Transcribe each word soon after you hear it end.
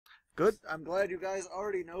Good. I'm glad you guys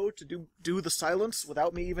already know to do the silence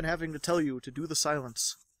without me even having to tell you to do the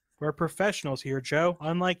silence. We're professionals here, Joe,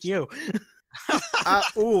 unlike you.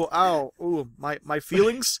 Ooh, ow, ooh, my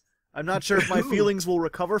feelings? I'm not sure if my feelings will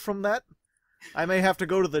recover from that. I may have to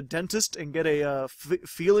go to the dentist and get a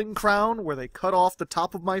feeling crown where they cut off the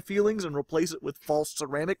top of my feelings and replace it with false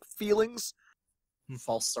ceramic feelings.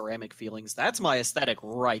 False ceramic feelings. That's my aesthetic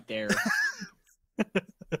right there.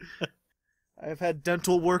 I've had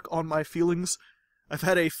dental work on my feelings. I've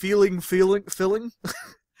had a filling.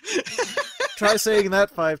 Try saying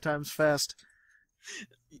that 5 times fast.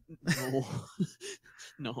 No.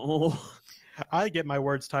 No. I get my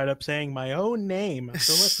words tied up saying my own name,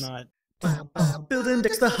 so let's not. Building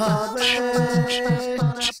decks the hard way.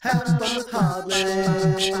 Have fun with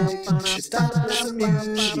Hardleg. It's time to play some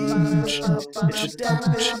Yugioh. It's a deck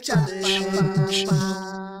build challenge.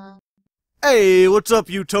 Hey, what's up,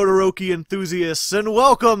 you Todoroki enthusiasts, and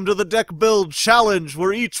welcome to the Deck Build Challenge,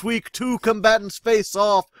 where each week 2 combatants face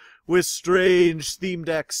off with strange theme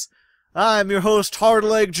decks. I'm your host,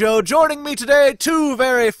 Hardleg Joe. Joining me today, 2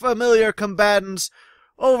 very familiar combatants.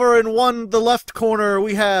 Over in the left corner,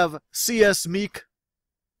 we have CSMeek.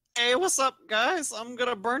 Hey, what's up, guys? I'm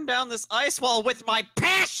gonna burn down this ice wall with my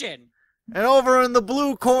passion! And over in the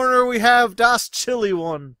blue corner, we have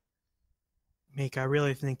DasChillyOne. Meek, I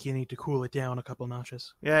really think you need to cool it down a couple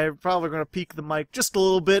notches. Yeah, you're probably going to peak the mic just a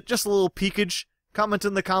little bit, just a little peakage. Comment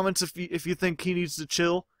in the comments if you think he needs to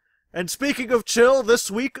chill. And speaking of chill, this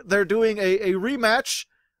week they're doing a rematch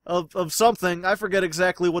of something. I forget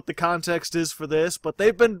exactly what the context is for this, but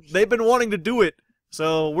they've been wanting to do it,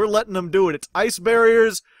 so we're letting them do it. It's Ice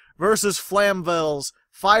Barriers versus Flamvells.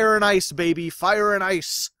 Fire and ice, baby. Fire and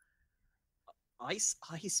ice. Ice,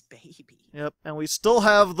 baby. Yep, and we still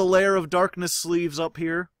have the Layer of Darkness sleeves up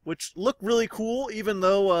here, which look really cool, even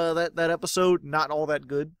though that episode, not all that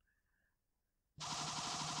good.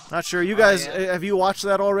 Not sure. You guys, have you watched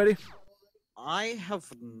that already? I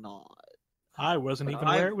have not. I wasn't even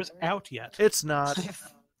aware it was out yet. It's not.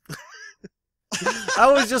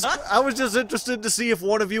 I was just interested to see if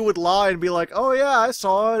one of you would lie and be like, "Oh yeah, I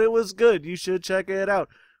saw it. It was good. You should check it out."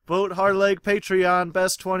 Vote Hardleg Patreon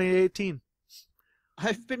Best 2018.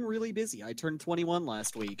 I've been really busy. I turned 21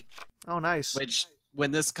 last week. Oh, nice. Which, when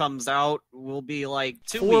this comes out, will be like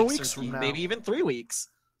 4 weeks weeks or from now. maybe even 3 weeks.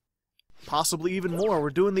 Possibly even more. We're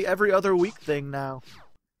doing the every other week thing now.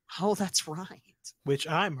 Oh, that's right. Which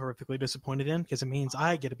I'm horrifically disappointed in, because it means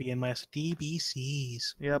I get to be in less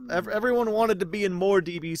DBCs. Yep, everyone wanted to be in more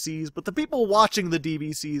DBCs, but the people watching the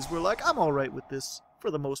DBCs were like, I'm alright with this, for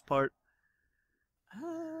the most part.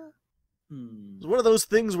 It's one of those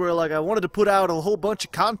things where, like, I wanted to put out a whole bunch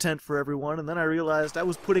of content for everyone, and then I realized I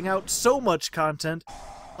was putting out so much content.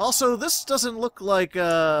 Also, this doesn't look like,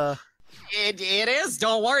 It is,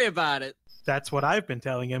 don't worry about it. That's what I've been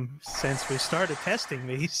telling him since we started testing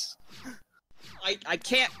these. I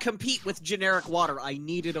can't compete with generic water. I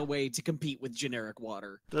needed a way to compete with generic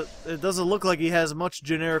water. It doesn't look like he has much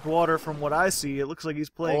generic water from what I see. It looks like he's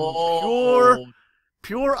playing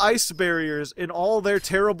pure ice barriers in all their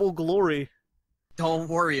terrible glory. Don't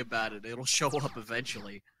worry about it. It'll show up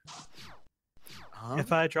eventually. Huh?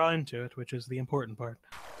 If I draw into it, which is the important part.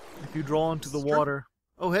 If you draw into the water.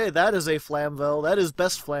 Oh, hey, that is a Flamvell. That is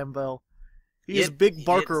best Flamvell. He is Big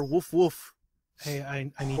Barker. Woof, woof. Hey,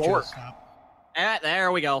 I need you to stop.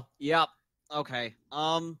 There we go. Yep. Okay.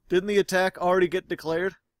 Didn't the attack already get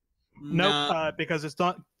declared? Nope, because it's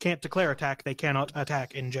not can't declare attack. They cannot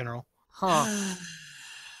attack in general. Huh.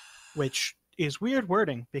 Which is weird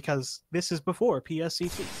wording, because this is before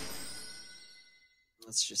PSCT.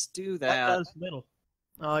 Let's just do That that. does little.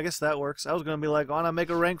 Oh, I guess that works. I was going to be like, why not make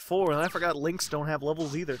a rank 4? And I forgot links don't have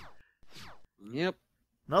levels either. Yep.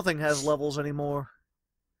 Nothing has levels anymore.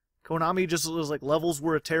 Konami just was like, levels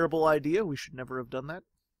were a terrible idea. We should never have done that.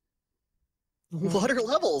 What are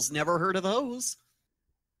levels? Never heard of those.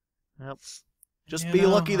 Yep. Just be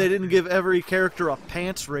lucky they didn't give every character a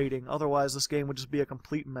pants rating. Otherwise, this game would just be a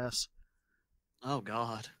complete mess. Oh,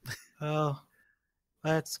 God. Well,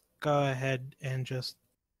 let's go ahead and just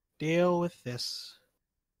deal with this.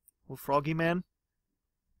 Well, Froggy Man?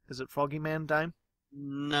 Is it Froggy Man time?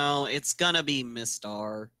 No, it's gonna be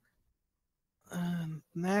Mistar.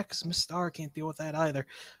 Max, Mistar can't deal with that either.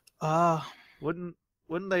 Wouldn't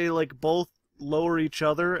they like both lower each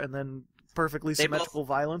other and then perfectly They symmetrical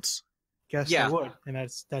violence? Guess Yeah. they would, and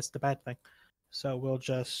that's the bad thing. So we'll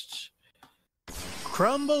just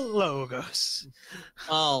crumble logos.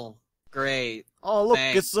 Oh, great. Oh, look,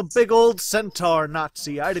 Thanks. it's a big old centaur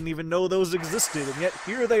Nazi. I didn't even know those existed, and yet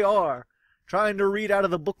here they are, trying to read out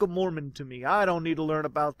of the Book of Mormon to me. I don't need to learn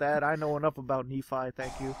about that. I know enough about Nephi,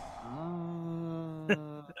 thank you.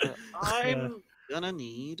 I'm gonna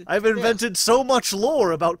need... I've invented so much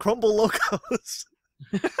lore about Crumble Logos.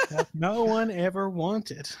 That no one ever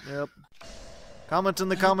wanted. Yep. Comment in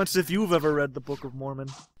the comments if you've ever read the Book of Mormon.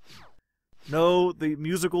 No, the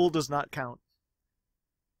musical does not count.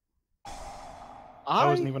 I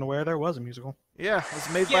wasn't even aware there was a musical. Yeah, it was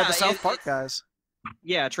made by the South Park guys.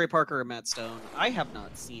 Yeah, Trey Parker and Matt Stone. I have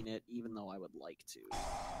not seen it, even though I would like to.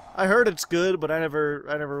 I heard it's good, but I never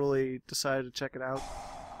really decided to check it out.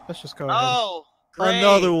 Let's just go ahead. Oh, great.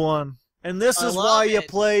 Another one. And this is why you it.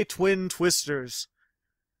 play Twin Twisters.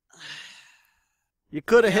 You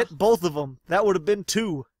could have hit both of them. That would have been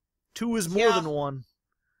 2. 2 is more than 1.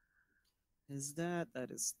 Is that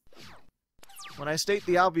is... When I state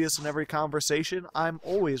the obvious in every conversation, I'm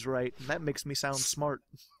always right, and that makes me sound smart.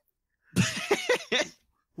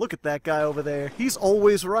 Look at that guy over there. He's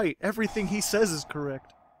always right. Everything he says is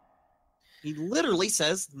correct. He literally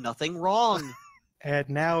says nothing wrong. And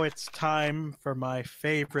now it's time for my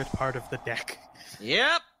favorite part of the deck.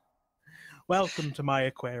 Yep. Welcome to my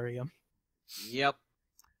aquarium. Yep.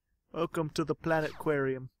 Welcome to the Planet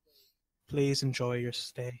Aquarium. Please enjoy your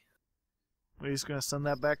stay. Are you just going to send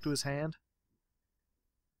that back to his hand?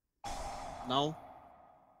 No.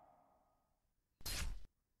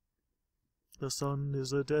 The sun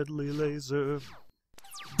is a deadly laser.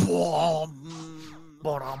 Boom.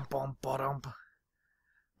 Ba-dum, bum, ba-dum.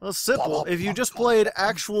 Well, it's simple. If you just played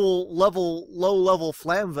actual low-level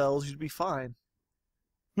Flamvells, you'd be fine.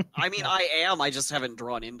 I mean, I am. I just haven't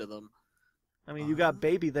drawn into them. I mean, you got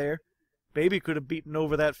Baby there. Baby could have beaten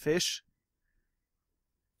over that fish.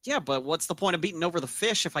 Yeah, but what's the point of beating over the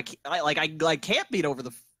fish if I can't beat over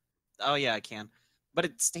the... Oh, yeah, I can. But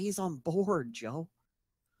it stays on board, Joe.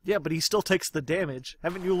 Yeah, but he still takes the damage.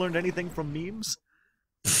 Haven't you learned anything from memes?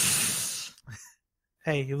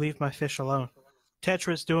 Hey, you leave my fish alone.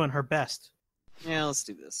 Tetra's doing her best. Yeah, let's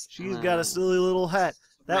do this. She's got a silly little hat.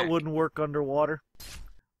 That Smack. wouldn't work underwater.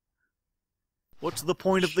 What's the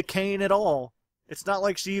point of the cane at all? It's not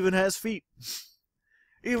like she even has feet.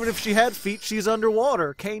 Even if she had feet, she's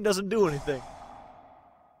underwater. Cane doesn't do anything.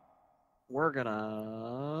 We're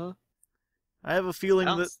gonna... I have a feeling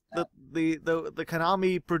that the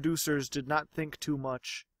Konami producers did not think too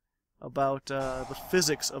much about the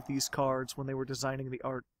physics of these cards when they were designing the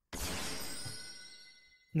art.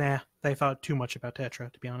 Nah, they thought too much about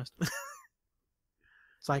Tetra, to be honest.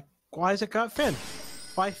 It's like, why has it got Finn?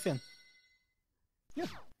 Why Finn? Yeah.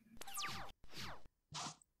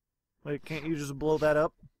 Wait, can't you just blow that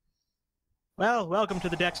up? Well, welcome to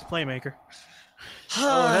the Dex Playmaker.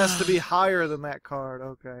 Oh, it has to be higher than that card.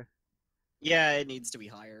 Okay. Yeah, it needs to be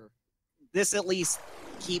higher. This at least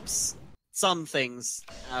keeps some things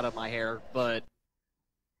out of my hair, but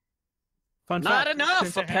Fun not fact,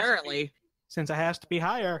 enough, apparently. Since it has to be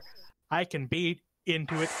higher, I can beat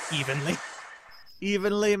into it evenly.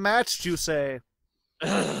 Evenly matched, you say?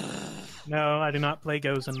 No, I do not play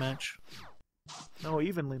Gozen match. No,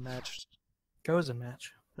 evenly matched. Gozen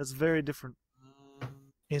match. That's very different.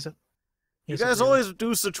 Is it? You guys always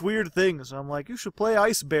do such weird things. I'm like, you should play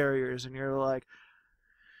Ice Barriers, and you're like,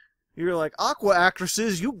 Aqua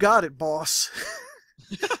Actresses, you got it, boss.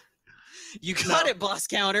 You got it, boss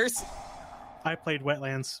counters. I played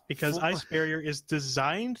Wetlands because Ice Barrier is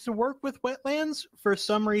designed to work with Wetlands for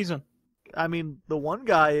some reason. I mean, the one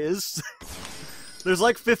guy is. There's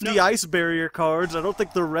like 50 Ice Barrier cards. I don't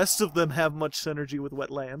think the rest of them have much synergy with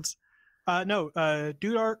Wetlands. No,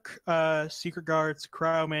 Dudark, Secret Guards,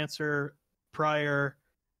 Cryomancer, Prior,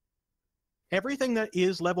 everything that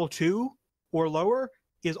is level 2 or lower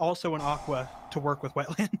is also an Aqua to work with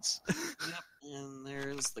Wetlands. Yep, and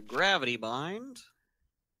there's the Gravity Bind.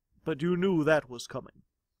 But you knew that was coming.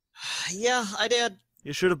 Yeah, I did.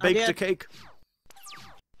 You should have baked a cake.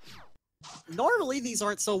 Normally, these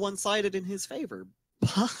aren't so one-sided in his favor,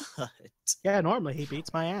 but... Yeah, normally he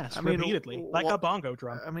beats my ass repeatedly, like a bongo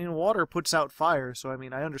drum. I mean, water puts out fire, so I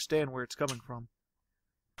mean, I understand where it's coming from.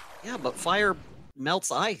 Yeah, but fire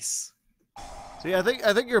melts ice. See, I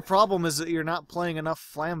think your problem is that you're not playing enough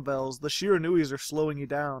Flamvells. The Shiranuis are slowing you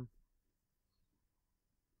down.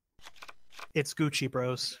 It's Gucci,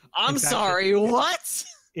 bros. I'm sorry, what?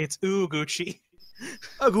 It's Gucci.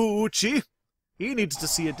 A Gucci. He needs to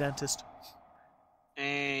see a dentist.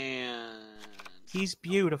 And... He's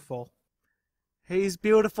beautiful. He's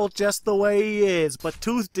beautiful just the way he is, but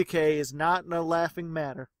tooth decay is not a laughing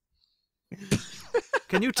matter.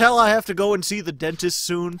 Can you tell I have to go and see the dentist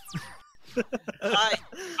soon?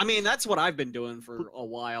 I mean, that's what I've been doing for a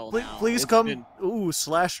while now. Please come. Ooh,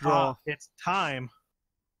 slash draw. It's time.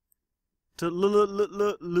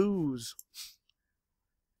 to lose.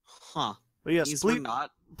 Huh. But yes, These were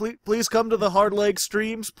not. please come to the Hardleg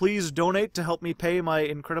streams. Please donate to help me pay my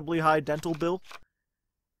incredibly high dental bill.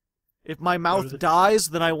 If my mouth dies,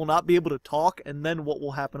 then I will not be able to talk, and then what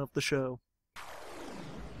will happen of the show?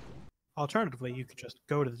 Alternatively, you could just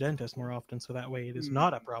go to the dentist more often, so that way it is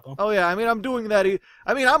not a problem. Oh yeah, I mean, I'm doing that.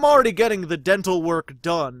 I mean, I'm already getting the dental work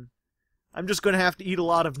done. I'm just going to have to eat a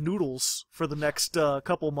lot of noodles for the next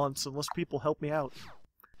couple months unless people help me out.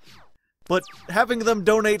 But having them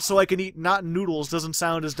donate so I can eat not noodles doesn't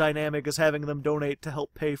sound as dynamic as having them donate to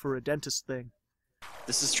help pay for a dentist thing.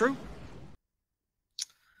 This is true.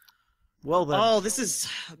 Well then. Oh, this is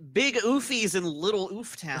big oofies in little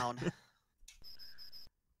oof town.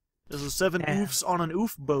 This is 7 oofs on an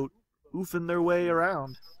oof boat, oofing their way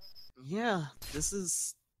around. Yeah, this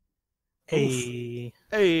is... Hey.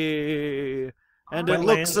 Hey. And it Wetlands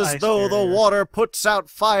looks as Ice though the Barriers. water puts out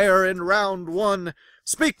fire in round 1.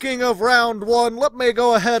 Speaking of round 1, let me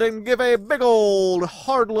go ahead and give a big old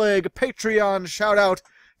Hardleg Patreon shout-out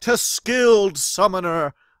to Skilled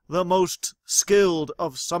Summoner, the most skilled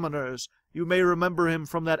of summoners. You may remember him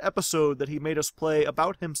from that episode that he made us play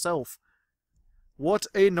about himself. What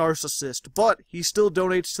a narcissist. But he still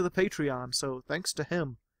donates to the Patreon, so thanks to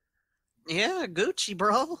him. Yeah, Gucci,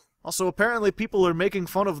 bro. Also, apparently people are making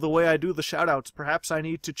fun of the way I do the shoutouts. Perhaps I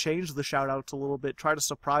need to change the shoutouts a little bit, try to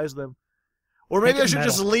surprise them. Or maybe I should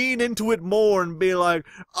just lean into it more and be like,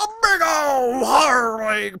 a big ol'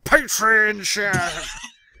 Hardleg Patreon shout!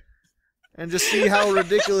 And just see how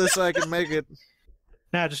ridiculous I can make it.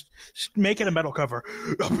 Nah, just make it a metal cover.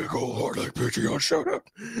 A big old Hardleg Patreon shout out.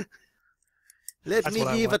 Let That's me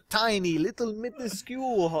what I give a want. tiny, little,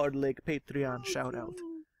 minuscule Hardleg Patreon shout out.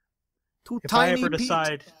 Two If I tiny ever Pete.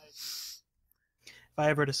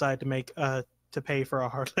 decide to make to pay for a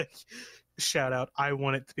Hardleg shout out, I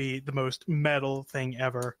want it to be the most metal thing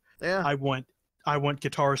ever. Yeah, I want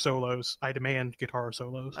guitar solos. I demand guitar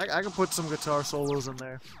solos. I can put some guitar solos in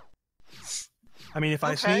there. I mean, if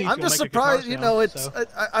I Okay. sneeze, I'm you'll just make a guitar surprised, you know, sound,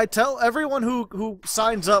 it's, so- I tell everyone who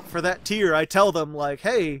signs up for that tier, I tell them, like,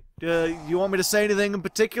 hey, you want me to say anything in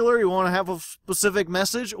particular? You want to have a specific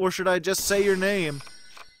message? Or should I just say your name?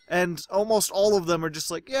 And almost all of them are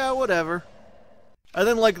just like, yeah, whatever. And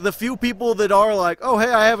then, like, the few people that are like, oh,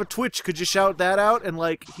 hey, I have a Twitch, could you shout that out? And,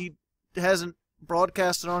 like, he hasn't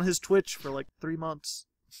broadcasted on his Twitch for, like, 3 months.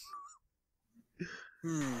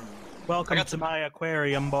 Welcome to my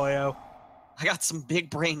aquarium, boyo. I got some big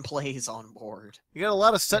brain plays on board. You got a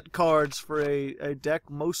lot of set cards for a deck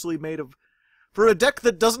mostly made of... For a deck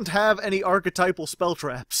that doesn't have any archetypal spell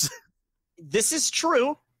traps. This is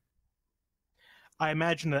true. I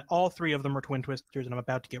imagine that all 3 of them are Twin Twisters, and I'm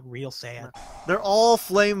about to get real sad. They're all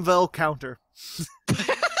Flamvell counter.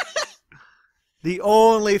 The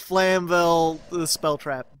only Flamvell spell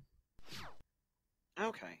trap.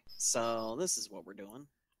 Okay, so this is what we're doing.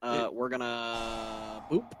 We're gonna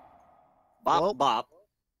boop, bop, Well- bop,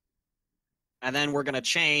 and then we're gonna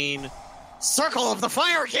chain Circle of the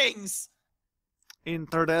Fire Kings.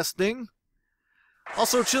 Interesting.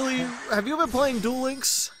 Also, Chili, have you been playing Duel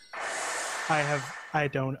Links? I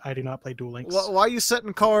do not play Duel Links. Why are you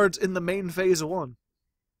setting cards in the main phase of 1?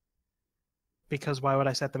 Because why would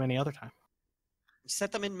I set them any other time?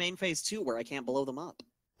 Set them in main phase 2 where I can't blow them up.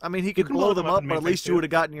 I mean, he could can blow them up, in but main at phase least you too. would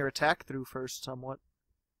have gotten your attack through first, somewhat.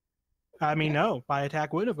 I mean, no, my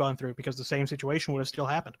attack would have gone through because the same situation would have still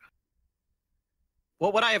happened.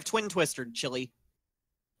 What would I have Twin Twistered, Chili?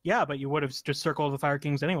 Yeah, but you would have just circled the Fire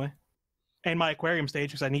Kings anyway. And my aquarium stage,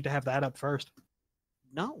 because I need to have that up first.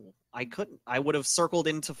 No, I couldn't. I would have circled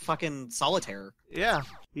into fucking Solitaire. Yeah,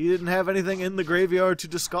 he didn't have anything in the graveyard to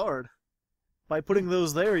discard. By putting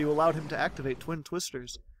those there, you allowed him to activate Twin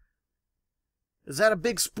Twisters. Is that a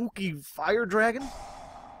big spooky fire dragon?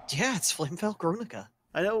 Yeah, it's Flamvell Grunica.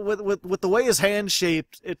 I know with the way his hand's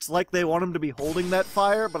shaped, it's like they want him to be holding that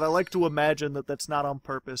fire, but I like to imagine that that's not on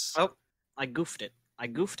purpose. Oh, I goofed it. I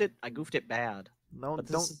goofed it bad. No, but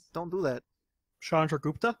this don't do that. Chandra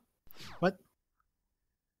Gupta? What?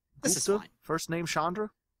 This is Gupta? fine. First name Chandra?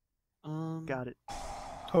 Got it.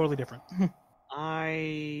 Totally different.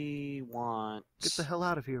 I want... Get the hell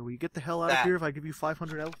out of here. Will you get the hell out of That. here if I give you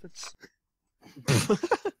 500 elephants?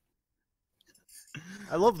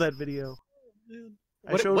 I love that video.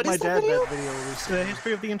 I What- showed what my is that dad video? that video The recently.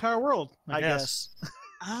 history of the entire world, I guess.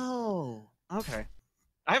 Oh, okay.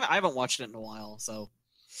 I haven't watched it in a while, so...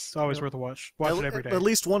 It's always worth a watch. Watch it every day. At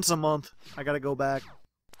least once a month, I gotta go back.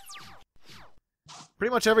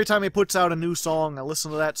 Pretty much every time he puts out a new song, I listen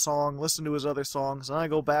to that song, listen to his other songs, and I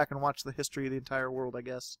go back and watch the history of the entire world, I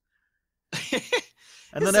guess.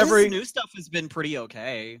 And then his new stuff has been pretty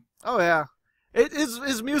okay. Oh yeah.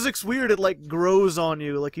 His music's weird. It like grows on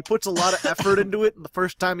you. Like he puts a lot of effort into it, and the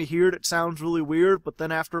first time you hear it, it sounds really weird. But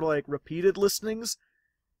then after like repeated listenings,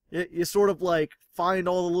 you sort of like find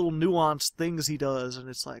all the little nuanced things he does, and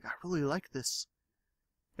it's like I really like this.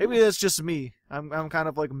 Maybe that's just me. I'm kind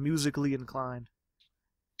of like musically inclined.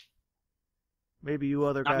 Maybe you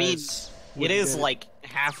other guys. I mean, it is like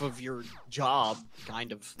half of your job,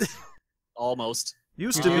 kind of, almost.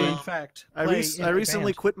 Used to be. In fact, I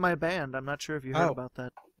recently quit my band. I'm not sure if you heard about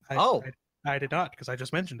that. I did not, because I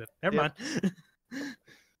just mentioned it. Never mind.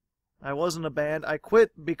 I was in a band. I quit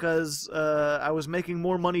because I was making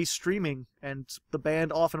more money streaming, and the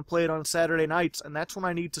band often played on Saturday nights, and that's when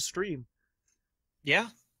I need to stream. Yeah.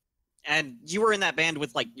 And you were in that band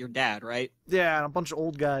with, like, your dad, right? Yeah, and a bunch of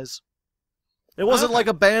old guys. It wasn't like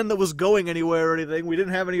a band that was going anywhere or anything. We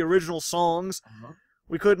didn't have any original songs.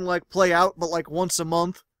 We couldn't, like, play out but, like, once a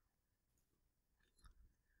month.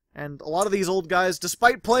 And a lot of these old guys,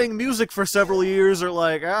 despite playing music for several years, are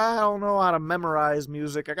like, I don't know how to memorize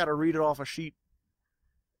music. I gotta read it off a sheet.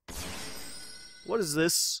 What is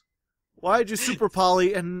this? Why'd you super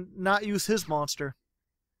poly and not use his monster?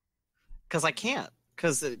 Because I can't.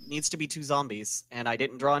 Because it needs to be 2 zombies, and I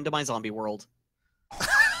didn't draw into my zombie world.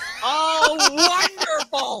 Oh,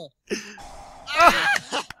 wonderful!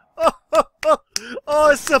 Oh,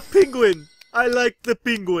 it's a penguin! I like the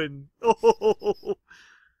penguin. Oh.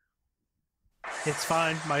 It's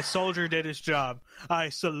fine. My soldier did his job. I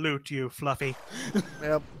salute you, Fluffy.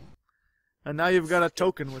 Yep. And now you've got a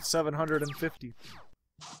token with 750.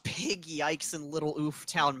 Big yikes and little oof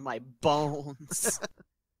town my bones.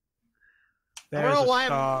 There's know a why I'm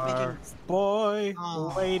star making- boy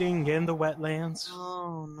waiting in the wetlands.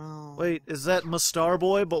 Oh no. Wait, is that Mustar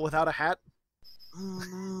Boy but without a hat? Oh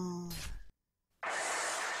no.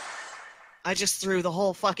 I just threw the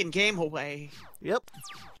whole fucking game away. Yep.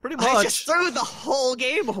 Pretty much. I just threw the whole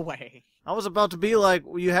game away. I was about to be like,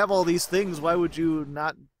 well, you have all these things, why would you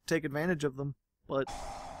not take advantage of them? But,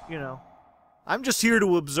 you know. I'm just here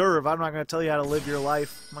to observe. I'm not going to tell you how to live your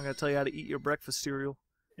life. I'm not going to tell you how to eat your breakfast cereal.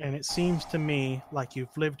 And it seems to me like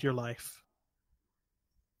you've lived your life.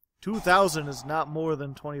 2,000 is not more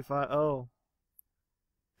than 25. Oh.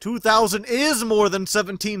 2,000 is more than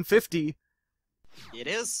 1,750. It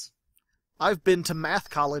is. I've been to math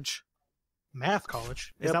college. Math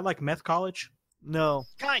college? Is Yep. that like meth college? No.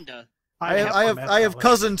 Kinda. I have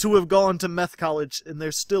cousins who have gone to meth college, and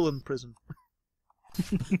they're still in prison.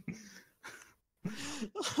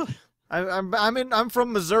 I'm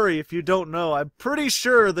from Missouri, if you don't know. I'm pretty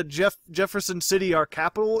sure that Jefferson City, our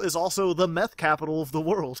capital, is also the meth capital of the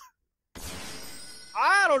world.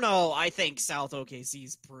 I don't know. I think South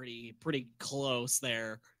OKC's pretty close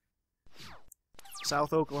there.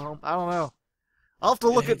 South Oklahoma? I don't know. I'll have to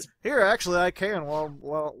look at... Here, actually, I can.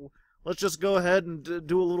 Well, let's just go ahead and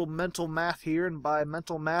do a little mental math here, and by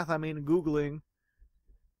mental math, I mean Googling.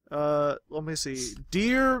 Let me see.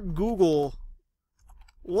 Dear Google...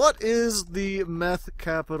 What is the meth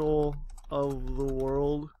capital of the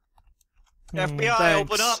world? FBI,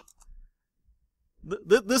 Thanks. open up.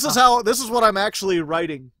 This is what I'm actually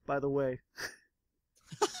writing, by the way.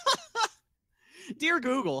 Dear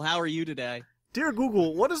Google, how are you today? Dear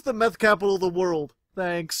Google, what is the meth capital of the world?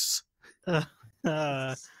 Thanks. Oh,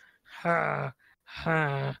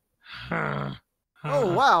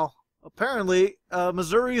 Oh, wow. Apparently,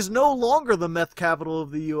 Missouri is no longer the meth capital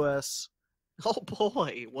of the U.S. Oh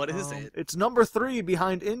boy, what is it? It's number 3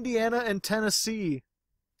 behind Indiana and Tennessee.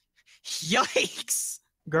 Yikes!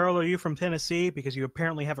 Girl, are you from Tennessee? Because you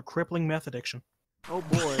apparently have a crippling meth addiction. Oh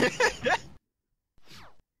boy.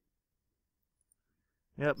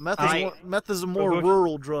 Yep, meth is a more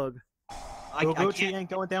rural drug. Gucci ain't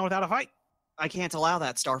going down without a fight. I can't allow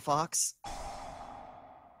that, Star Fox.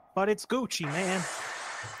 But it's Gucci, man.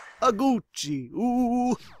 A Gucci.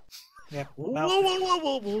 Ooh. Yeah.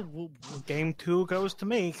 Well, game 2 goes to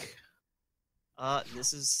Meek.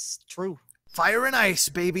 This is true. Fire and ice,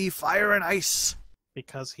 baby. Fire and ice.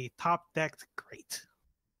 Because he top-decked great.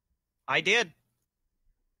 I did.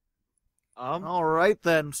 Alright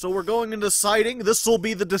then. So we're going into sighting. This will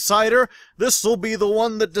be the decider. This will be the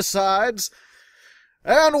one that decides.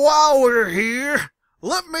 And while we're here,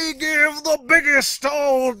 let me give the biggest,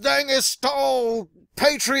 dangest,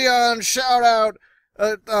 Patreon shout-out,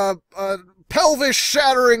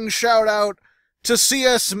 pelvis-shattering shout-out to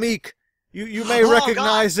CSMeek. You may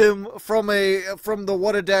recognize him from the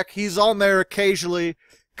What a Deck. He's on there occasionally.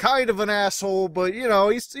 Kind of an asshole, but, you know,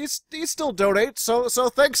 he still donates, so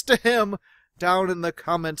thanks to him down in the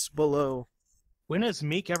comments below. When has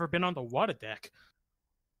Meek ever been on the What a Deck?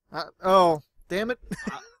 Damn it.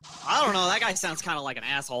 I don't know. That guy sounds kind of like an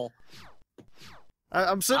asshole.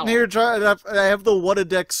 I'm sitting here trying. I have the What a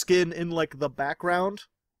Deck skin in like the background.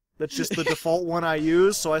 That's just the default one I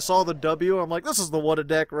use. So I saw the W. I'm like, this is the What a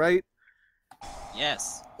Deck, right?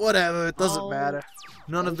 Yes. Whatever. It doesn't matter.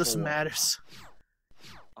 None of this boy. matters.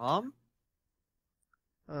 Huh.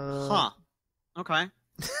 Okay.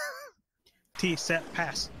 T-set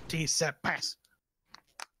pass. T-set pass.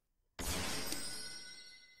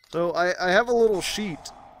 So I have a little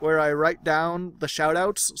sheet where I write down the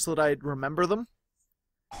shoutouts so that I remember them.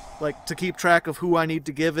 Like, to keep track of who I need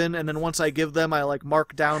to give in, and then once I give them, I, like,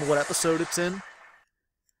 mark down what episode it's in.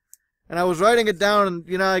 And I was writing it down, and,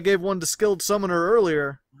 you know, I gave one to Skilled Summoner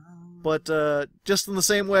earlier. But, just in the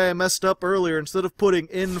same way I messed up earlier, instead of putting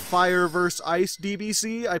in Fire vs. Ice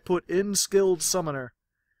DBC, I put in Skilled Summoner.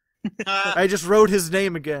 I just wrote his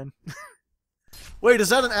name again. Wait, is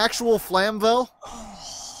that an actual Flamvell?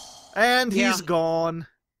 And he's gone.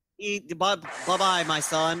 Bye-bye, my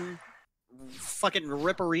son. Fucking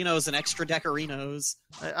Ripperinos and Extra Deckerinos.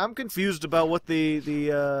 I'm confused about what the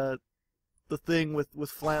thing with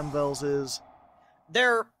Flamvells is.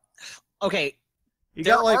 They're... Okay, You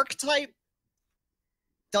their got, like, archetype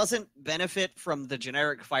doesn't benefit from the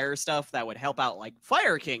generic fire stuff that would help out, like,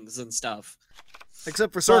 Fire Kings and stuff.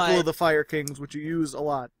 except for Circle of the Fire Kings, which you use a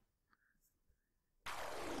lot.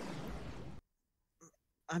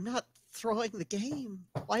 I'm not throwing the game.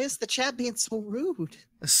 Why is the chat being so rude?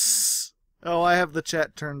 Oh, I have the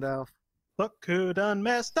chat turned off. Look who done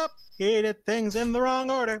messed up. He did things in the wrong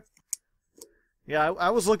order. Yeah, I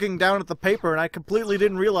was looking down at the paper and I completely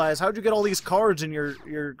didn't realize. How'd you get all these cards in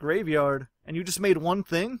your graveyard? And you just made one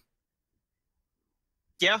thing?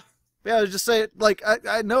 Yeah. Yeah, I was just saying, like,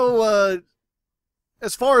 I know,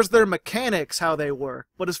 as far as their mechanics, how they work,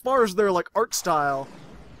 but as far as their, like, art style,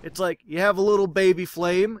 it's like, you have a little baby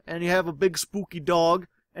flame, and you have a big spooky dog,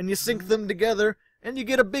 and you sync them together, and you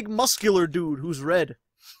get a big muscular dude who's red.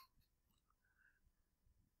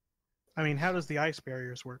 I mean, how does the ice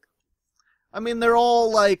barriers work? I mean, they're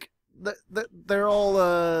all, like, they're all,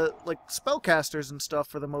 like, spellcasters and stuff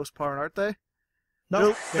for the most part, aren't they?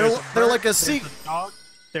 No, They're like a secret. Dog.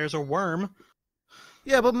 There's a worm.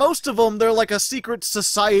 Yeah, but most of them, they're like a secret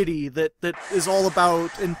society that is all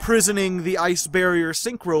about imprisoning the ice barrier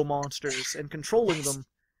synchro monsters and controlling them.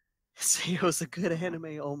 Seo's a good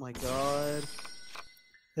anime, oh my god.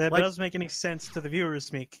 That Like- does make any sense to the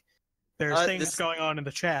viewers, Meek. There's things going on in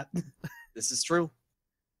the chat. This is true.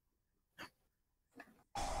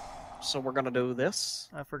 So we're gonna do this.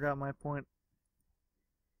 I forgot my point.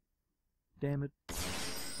 Damn it.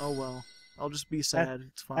 Oh well. I'll just be sad.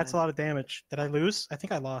 It's fine. That's a lot of damage. Did I lose? I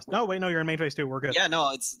think I lost. No, wait, no, you're in main phase 2. We're good. Yeah, no,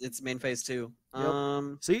 it's main phase 2.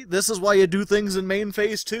 Yep. See, this is why you do things in main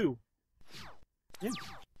phase 2. Yeah.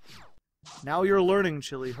 Now you're learning,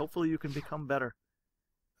 Chili. Hopefully you can become better.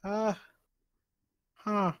 Huh.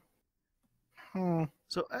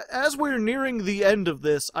 So, as we're nearing the end of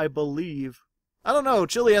this, I believe... I don't know,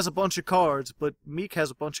 Chili has a bunch of cards, but Meek has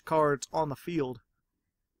a bunch of cards on the field.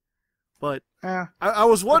 But I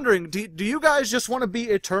was wondering, do you guys just want to be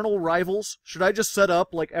eternal rivals? Should I just set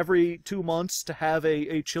up, like, every 2 months to have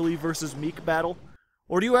a Chili versus Meek battle?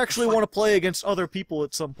 Or do you actually want to play against other people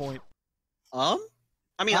at some point? I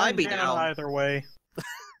mean, I'd be down. Either way.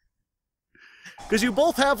 Because you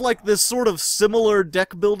both have, like, this sort of similar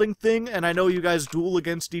deck-building thing, and I know you guys duel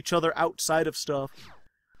against each other outside of stuff.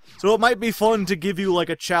 So it might be fun to give you, like,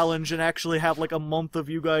 a challenge and actually have, like, a month of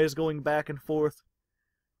you guys going back and forth.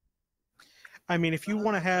 I mean, if you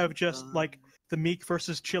want to have just, like, the Meek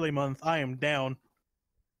versus Chili month, I am down.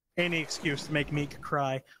 Any excuse to make Meek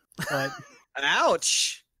cry. But,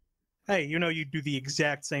 Ouch! hey, you know you do the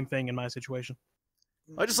exact same thing in my situation.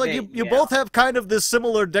 I just like, you both have kind of this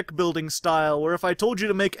similar deck-building style, where if I told you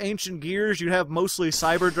to make Ancient Gears, you'd have mostly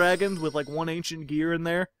Cyber Dragons with, like, one Ancient Gear in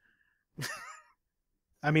there.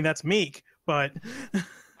 I mean, that's Meek, but...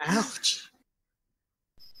 Ouch!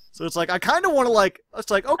 So it's like, I kind of want to, like,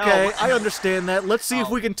 it's like, okay, I understand that. Let's see if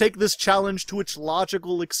we can take this challenge to its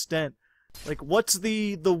logical extent. Like, what's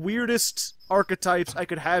the weirdest archetypes I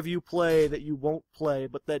could have you play that you won't play,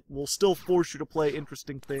 but that will still force you to play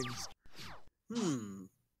interesting things?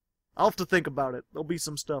 I'll have to think about it. There'll be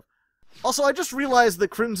some stuff. Also, I just realized that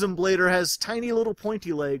Crimson Blader has tiny little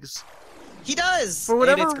pointy legs. He does! For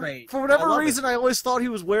whatever, and it's great. For whatever reason, I always thought he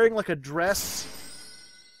was wearing, like, a dress...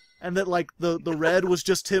 And that, like, the red was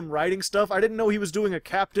just him writing stuff. I didn't know he was doing a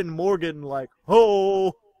Captain Morgan, like,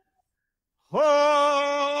 ho!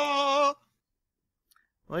 Ho!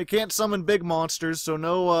 Well, you can't summon big monsters, so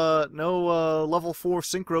no level 4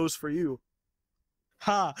 synchros for you.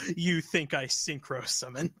 Ha! You think I synchro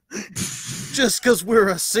summon? Just because we're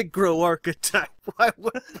a synchro archetype, why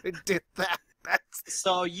would we do that?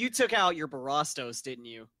 So you took out your Barastos, didn't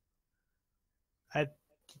you?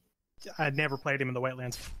 I'd never played him in the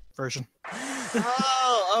Wetlands version.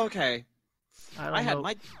 Oh, okay. I don't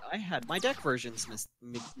know. I had my deck versions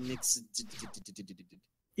mixed.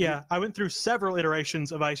 Yeah, I went through several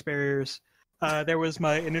iterations of Ice Barriers. There was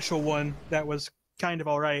my initial one that was kind of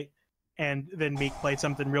alright, and then Meek played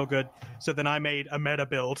something real good. So then I made a meta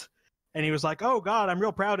build, and he was like, "Oh God, I'm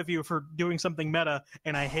real proud of you for doing something meta,"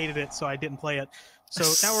 and I hated it, so I didn't play it. So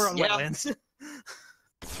now we're on Wetlands.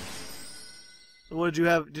 What did you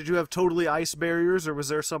have? Did you have totally Ice Barriers, or was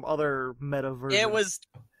there some other meta version? It was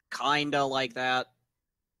kinda like that.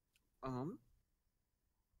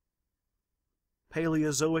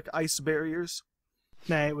 Paleozoic Ice Barriers?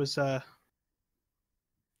 Nah, it was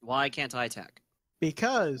Why can't I attack?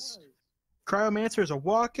 because Cryomancer is a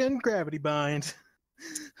walk-in gravity bind.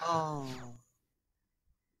 Oh.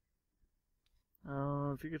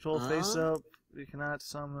 If you control face up, you cannot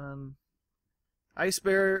summon. Ice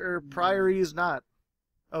Barrier or Priory is not.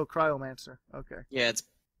 Oh, Cryomancer. Okay. Yeah, it's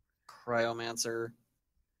Cryomancer.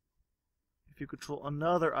 If you control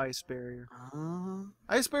another Ice Barrier.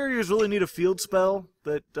 Ice Barriers really need a field spell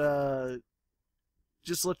that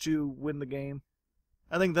just lets you win the game.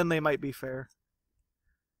 I think then they might be fair.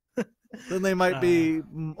 Then they might be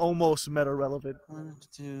almost meta relevant. 1,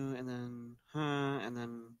 2, and then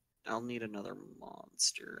I'll need another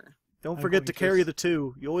monster. Don't forget to carry the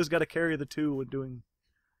 2. You always got to carry the 2 when doing.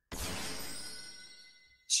 Let's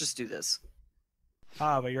just do this.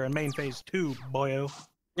 But you're in main phase 2, boyo.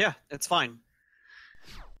 Yeah, it's fine.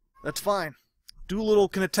 That's fine. Doolittle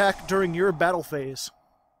can attack during your battle phase.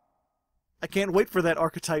 I can't wait for that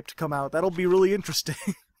archetype to come out. That'll be really interesting.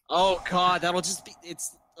 Oh God, that'll just be.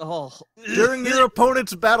 During your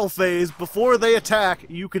opponent's battle phase, before they attack,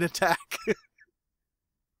 you can attack.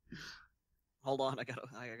 Hold on, I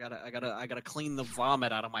gotta clean the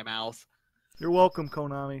vomit out of my mouth. You're welcome,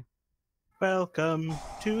 Konami. Welcome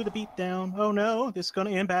to the beatdown. Oh no, this is gonna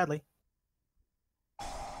end badly.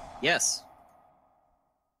 Yes.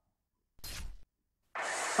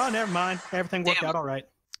 Oh, never mind. Everything worked out all right.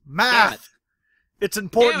 Math! It's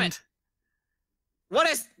important. Damn it. What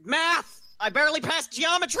is math? I barely passed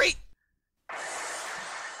geometry!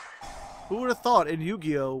 Who would have thought in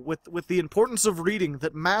Yu-Gi-Oh, with the importance of reading,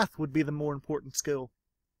 that math would be the more important skill?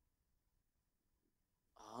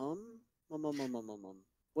 What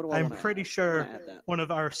do I I'm wanna pretty add? sure I wanna add that. one of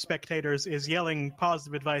our spectators is yelling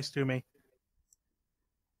positive advice to me.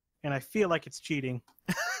 And I feel like it's cheating.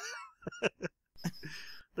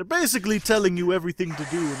 They're basically telling you everything to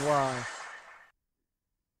do and why.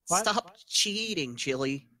 What? Stop cheating,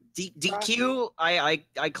 Chili. DQ, I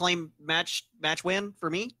claim match win for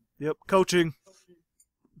me. Yep, coaching.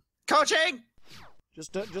 Coaching!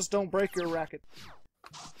 Just don't break your racket.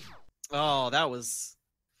 Oh, that was...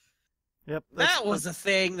 Yep. That was a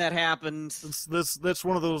thing that happened. That's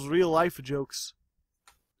one of those real life jokes.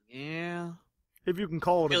 Yeah. If you can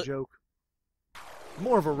call it a joke.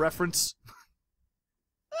 More of a reference.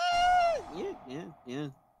 Yeah.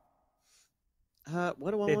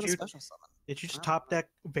 What do I want to special summon? Did you just top deck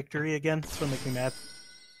victory again? This will make me mad.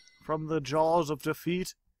 From the jaws of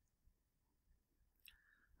defeat.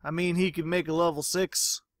 I mean, he could make a level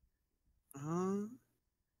 6. Would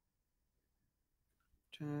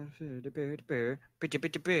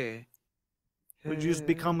you just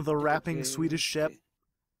become the rapping Swedish Shep?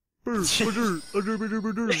 Yay.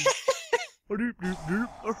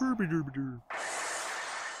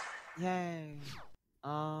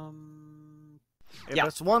 If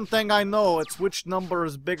that's one thing I know, it's which number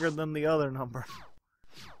is bigger than the other number.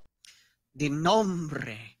 The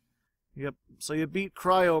nombre. Yep. So you beat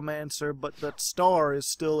Cryomancer, but that star is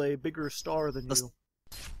still a bigger star than you.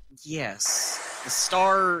 Yes. The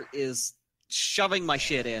star is shoving my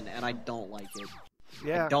shit in, and I don't like it.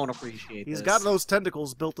 Yeah. I don't appreciate He's this. got those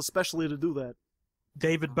tentacles built especially to do that.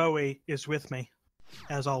 David Bowie is with me,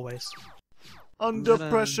 as always. Under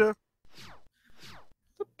pressure.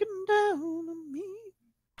 Looking down on me.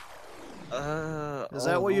 Is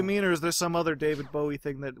that what you mean, or is there some other David Bowie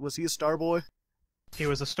thing that... Was he a star boy? He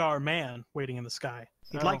was a star man waiting in the sky.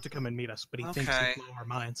 He'd like to come and meet us, but he thinks he'd blow our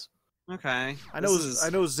minds. Okay. I know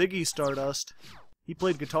Ziggy Stardust. He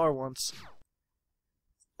played guitar once.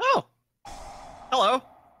 Oh! Hello!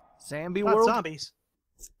 Zambi Not World? zombies.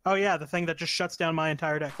 Oh yeah, the thing that just shuts down my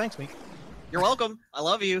entire deck. Thanks, Meek. You're welcome. I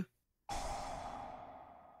love you.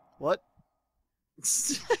 What?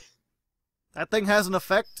 That thing has an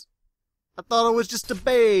effect? I thought it was just a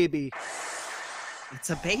baby. It's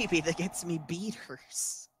a baby that gets me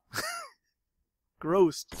beaters.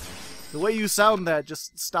 Gross. The way you sound that,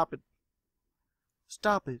 just stop it.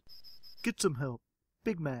 Stop it. Get some help.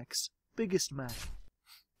 Big Macs. Biggest Mac.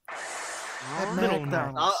 At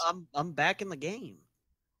McDonald's. I'm back in the game.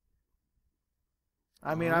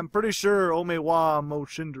 I mean, I'm pretty sure Omewa Mo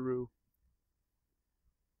Shindaru.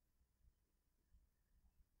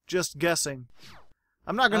 Just guessing.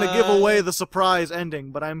 I'm not gonna give away the surprise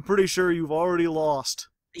ending, but I'm pretty sure you've already lost.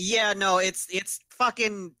 Yeah, no, it's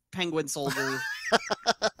fucking Penguin Soldier.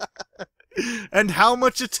 And how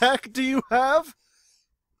much attack do you have?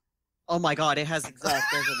 Oh my god, it has exhaust,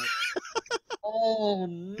 doesn't it? Oh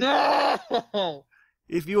no!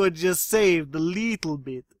 If you had just saved a little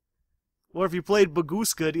bit. Or if you played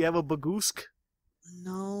Baguska, do you have a Bagusk?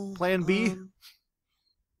 No. Plan B?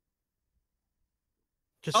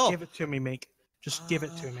 Just give it to me, Meek. Just give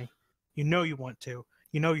it to me. You know you want to.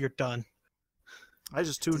 You know you're done. I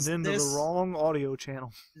just tuned into the wrong audio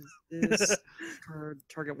channel. This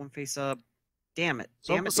target one face up. Damn it.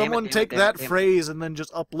 Someone take that phrase and then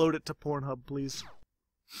just upload it to Pornhub, please.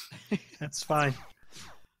 That's fine.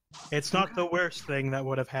 It's not the worst thing that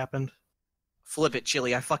would have happened. Flip it,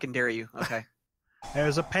 Chili. I fucking dare you. Okay.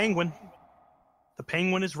 There's a penguin. The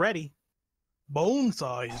penguin is ready.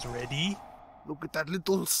 Bonesaw is ready. Look at that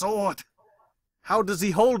little sword. How does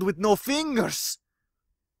he hold with no fingers?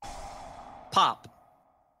 Pop.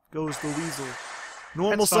 Goes the weasel.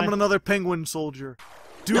 Normal summon another penguin soldier.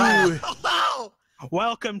 Do it.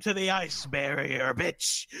 Welcome to the ice barrier,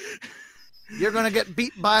 bitch. You're gonna get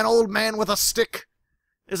beat by an old man with a stick.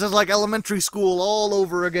 This is like elementary school all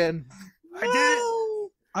over again. I did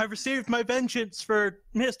it. I received my vengeance for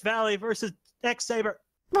Mist Valley versus X-Saber.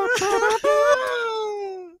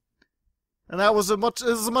 And that was a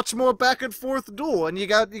much more back and forth duel, and you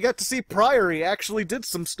got to see Priory actually did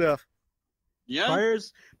some stuff. Yeah.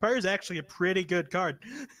 Pryor's actually a pretty good card.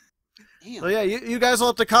 Damn. So yeah, you guys will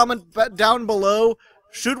have to comment down below.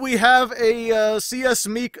 Should we have a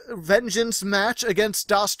CSMeek vengeance match against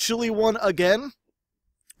DasChillyOne again?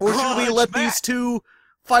 Or should we let these two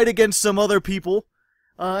fight against some other people?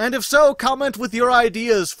 And if so, comment with your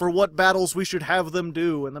ideas for what battles we should have them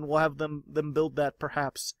do, and then we'll have them build that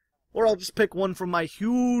perhaps. Or I'll just pick one from my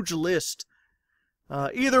huge list.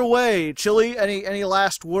 Either way, Chili, any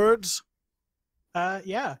last words?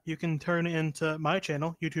 Yeah, you can turn into my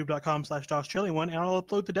channel, youtube.com/DasChillyOne, and I'll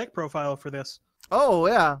upload the deck profile for this. Oh,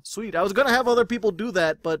 yeah, sweet. I was going to have other people do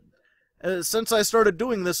that, but since I started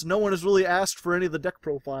doing this, no one has really asked for any of the deck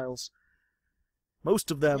profiles.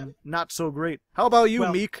 Most of them, not so great. How about you,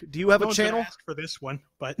 Meek? Do you have a channel? Ask for this one,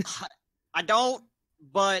 but I don't,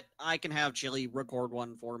 but I can have Chili record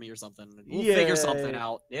one for me or something. We'll figure something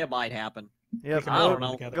out. It might happen. Yeah, I don't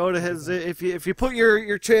know. Go to his. If you put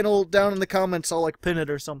your channel down in the comments, I'll like pin it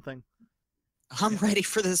or something. I'm ready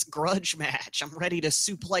for this grudge match. I'm ready to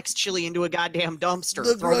suplex Chili into a goddamn dumpster.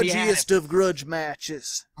 The grudgiest of grudge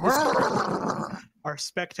matches. Our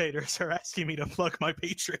spectators are asking me to plug my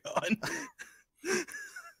Patreon.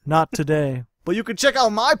 Not today. But you can check out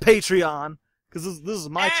my Patreon, because this is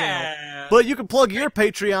my channel. But you can plug your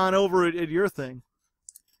Patreon over at your thing.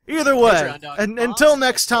 Either way, and until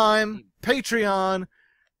next time, Patreon,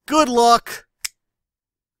 good luck.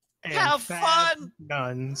 And have fun!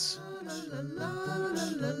 Guns.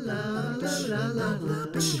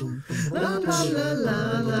 La